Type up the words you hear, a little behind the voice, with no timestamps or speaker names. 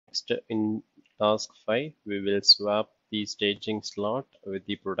Next, in task 5, we will swap the staging slot with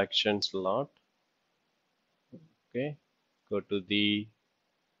the production slot. Okay, go to the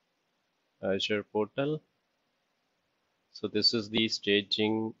Azure portal. So this is the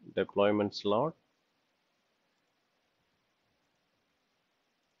staging deployment slot.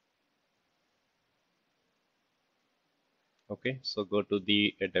 Okay, so go to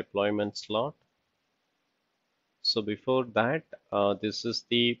the deployment slot. So before that, this is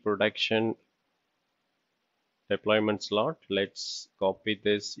the production deployment slot. Let's copy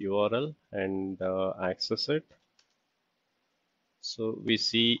this URL and access it. So we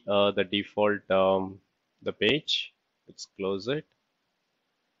see the default the page. Let's close it.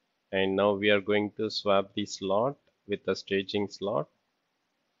 And now we are going to swap the slot with the staging slot.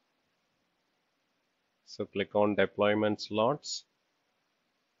 So click on deployment slots.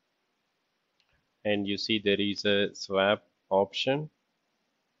 And you see there is a swap option.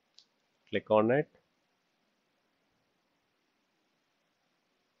 Click on it.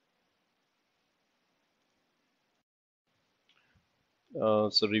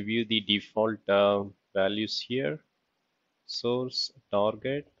 So review the default values here. Source,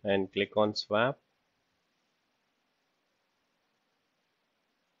 target, and click on swap.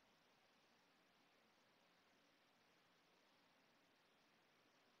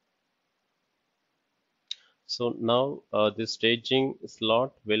 So now the staging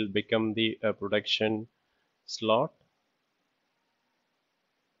slot will become the production slot.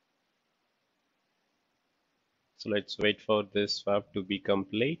 So let's wait for this swap to be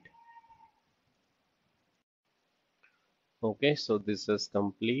complete. Okay, so this is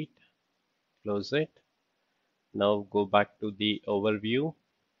complete. Close it. Now go back to the overview.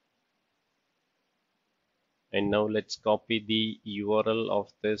 And now let's copy the URL of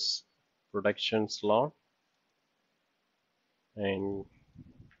this production slot and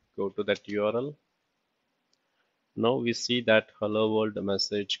go to that URL. Now we see that hello world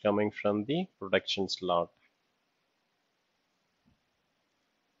message coming from the production slot.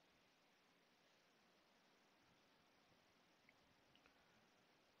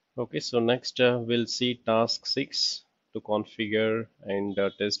 Okay, so next we'll see task 6 to configure and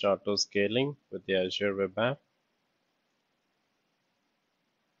test auto scaling with the Azure Web App.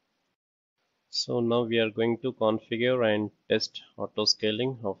 So now we are going to configure and test auto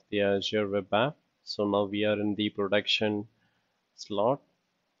scaling of the Azure Web App. So now we are in the production slot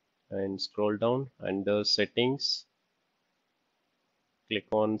and scroll down under settings. Click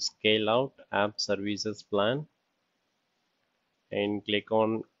on scale out app services plan and click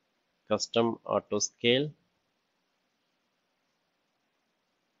on custom auto scale.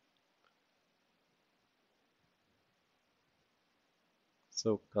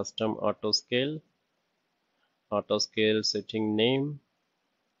 So custom auto scale setting name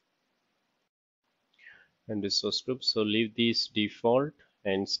and resource group. So leave these default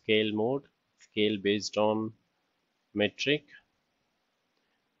and scale mode, scale based on metric,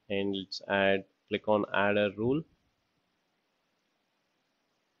 and let's click on add a rule.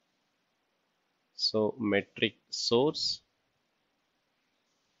 So metric source,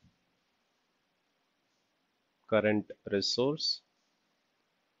 current resource,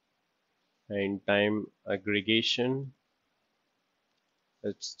 and time aggregation.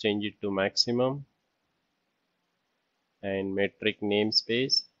 Let's change it to maximum, and metric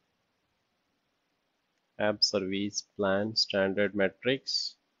namespace, app service plan standard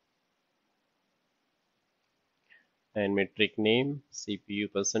metrics, and metric name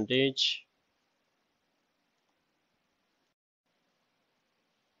CPU percentage.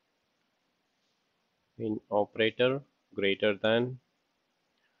 In operator greater than,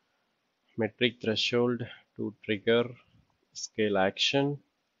 metric threshold to trigger scale action,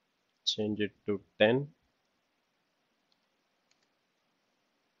 change it to 10.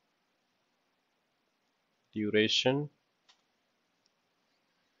 Duration,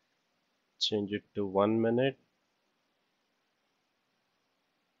 change it to 1 minute.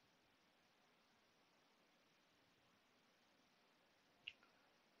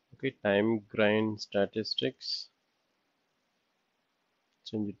 Okay, time grind statistics,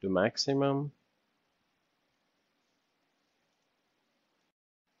 change it to maximum.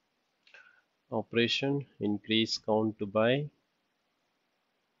 Operation, increase count to by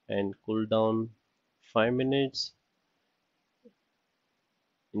and cooldown 5 minutes.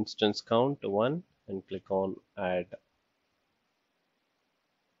 Instance count 1 and click on add.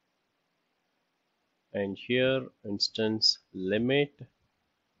 And here instance limit,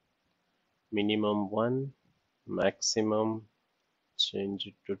 minimum 1, maximum change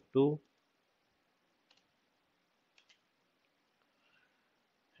it to 2.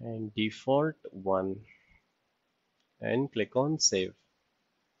 and default 1 and click on save.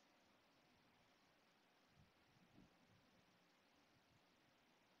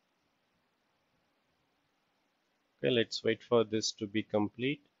 Okay, let's wait for this to be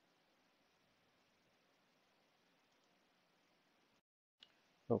complete.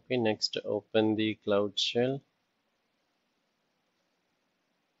 Okay, next open the Cloud Shell.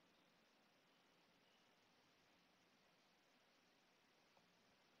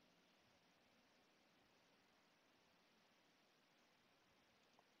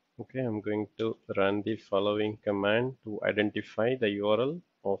 Okay, I'm going to run the following command to identify the URL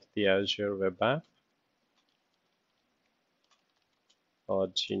of the Azure Web App or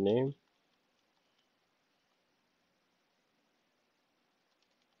gname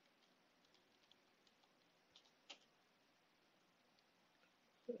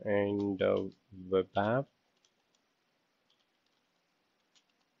and web app.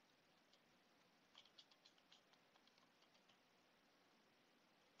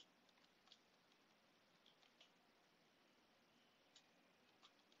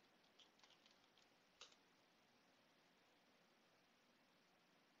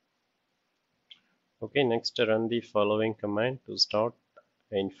 Okay, next run the following command to start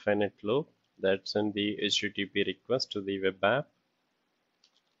infinite loop that send the HTTP request to the web app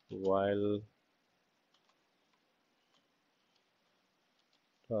while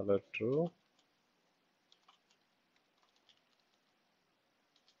 $true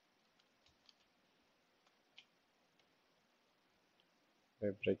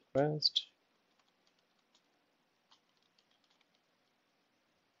web request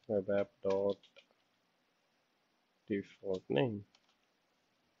web app dot default name.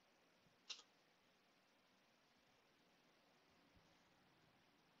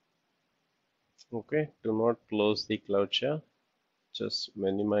 Okay, do not close the Cloud Shell, just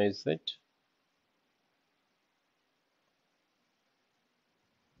minimize it.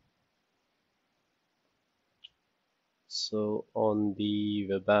 So on the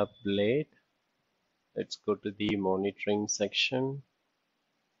web app blade, let's go to the monitoring section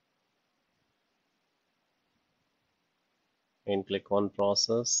and click on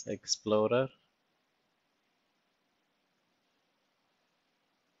Process Explorer.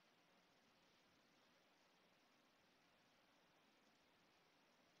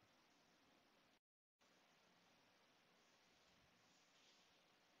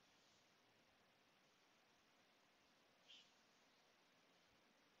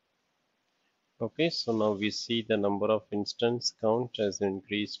 Okay, so now we see the number of instance count has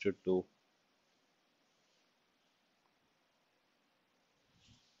increased to 2.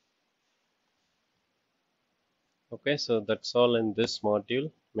 Okay, so that's all in this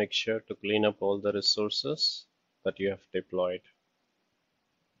module. Make sure to clean up all the resources that you have deployed.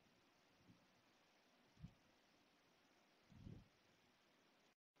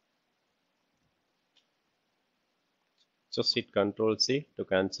 Just hit Control C to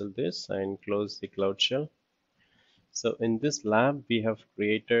cancel this and close the Cloud Shell. So in this lab, we have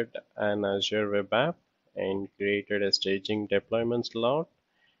created an Azure web app and created a staging deployment slot.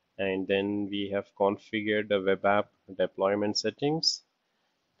 And then we have configured the web app deployment settings.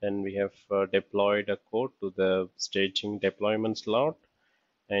 Then we have deployed a code to the staging deployment slot.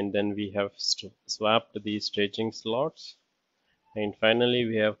 And then we have swapped the staging slots. And finally,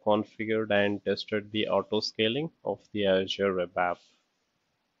 we have configured and tested the auto scaling of the Azure web app.